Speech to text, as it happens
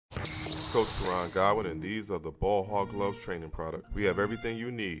Coach Ron Godwin, and these are the Ball Hog Gloves training product. We have everything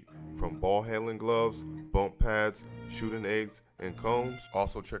you need, from ball handling gloves, bump pads, shooting eggs, and cones.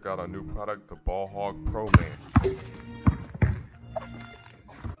 Also check out our new product, the Ball Hog Pro Man.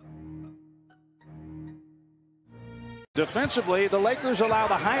 Defensively, the Lakers allow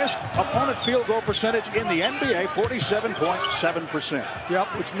the highest opponent field goal percentage in the NBA, 47.7%. Yep,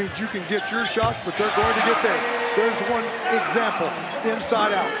 which means you can get your shots, but they're going to get there. There's one example,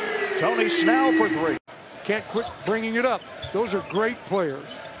 inside out. Tony Snell for three. Can't quit bringing it up. Those are great players.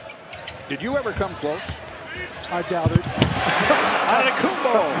 Did you ever come close? I doubt it.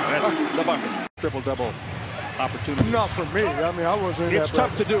 Antetokounmpo and the bucket. Triple-double opportunity. Not for me. I mean, I wasn't. It's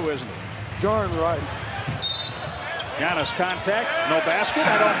tough to do, isn't it? Darn right. Giannis contact, no basket,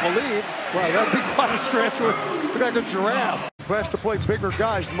 I don't believe. Wow, that'd be quite a stretch. Look like a giraffe. He has to play bigger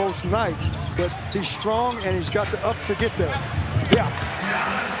guys most nights, but he's strong and he's got the ups to get there. Yeah.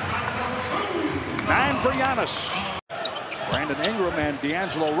 9 for Giannis. Brandon Ingram and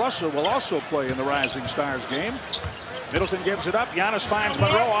D'Angelo Russell will also play in the Rising Stars game. Middleton gives it up. Giannis finds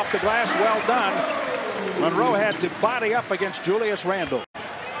Monroe off the glass. Well done. Monroe had to body up against Julius Randle.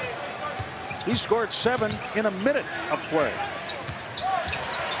 He scored 7 in a minute of play.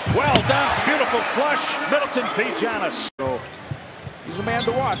 Well done. Beautiful flush. Middleton feeds Giannis. So he's a man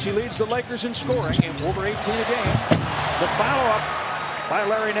to watch. He leads the Lakers in scoring in over 18 a game. The follow-up by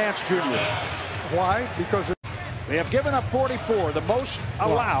Larry Nance Jr. Why? Because they have given up 44, the most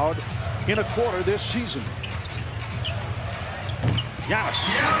allowed in a quarter this season. Giannis.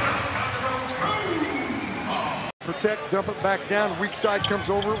 Protect, dump it back down. Weak side comes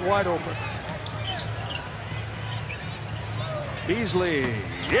over, wide open. Beasley,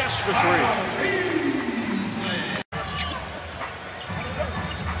 yes for three.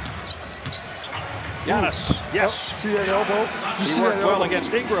 Giannis, yes. See that elbow? He worked well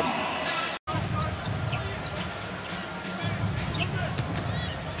against Ingram.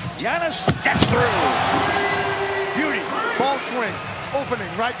 Giannis gets through. Beauty, ball swing,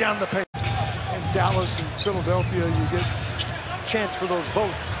 opening right down the paint. In Dallas and Philadelphia, you get a chance for those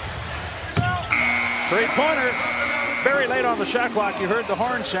votes. Three-pointer. Very late on the shot clock, you heard the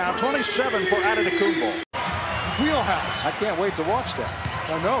horn sound. 27 for Antetokounmpo. Wheelhouse. I can't wait to watch that.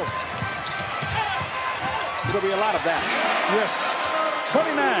 I know. It'll be a lot of that. Yes.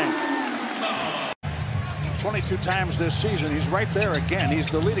 29. 22 times this season. He's right there again. He's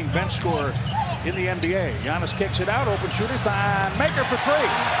the leading bench scorer in the NBA. Giannis kicks it out. Open shooter. Maker for three.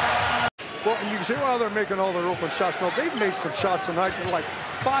 Well, and you can say, well, they're making all their open shots. No, they've made some shots tonight. They're like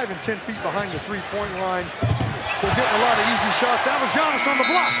 5 and 10 feet behind the three-point line. They're getting a lot of easy shots. That was Giannis on the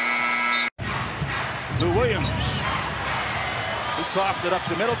block. Lou Williams. He coughed it up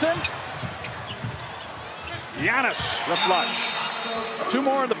to Middleton. Giannis, the flush. 2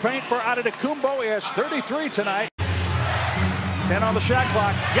 more in the paint for Antetokounmpo. He has 33 tonight. 10 on the shot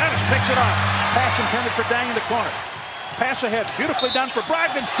clock. Giannis picks it off. Pass intended for Dang in the corner. Pass ahead. Beautifully done for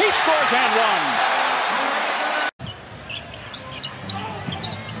Brogdon. He scores and one.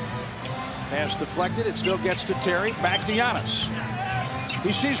 Pass deflected. It still gets to Terry. Back to Giannis.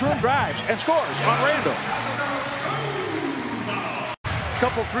 He sees room, drives, and scores on Randle.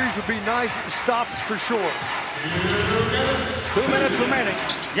 Couple threes would be nice. Stops for sure. 2 minutes remaining.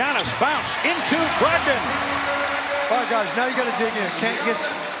 Giannis bounce into Brogdon. All right, guys, now you got to dig in. Can't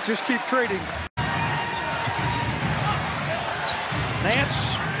just keep trading.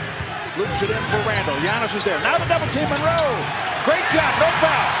 Nance loops it in for Randle. Giannis is there. Now the double team Monroe. Great job. No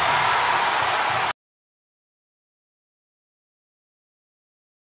foul.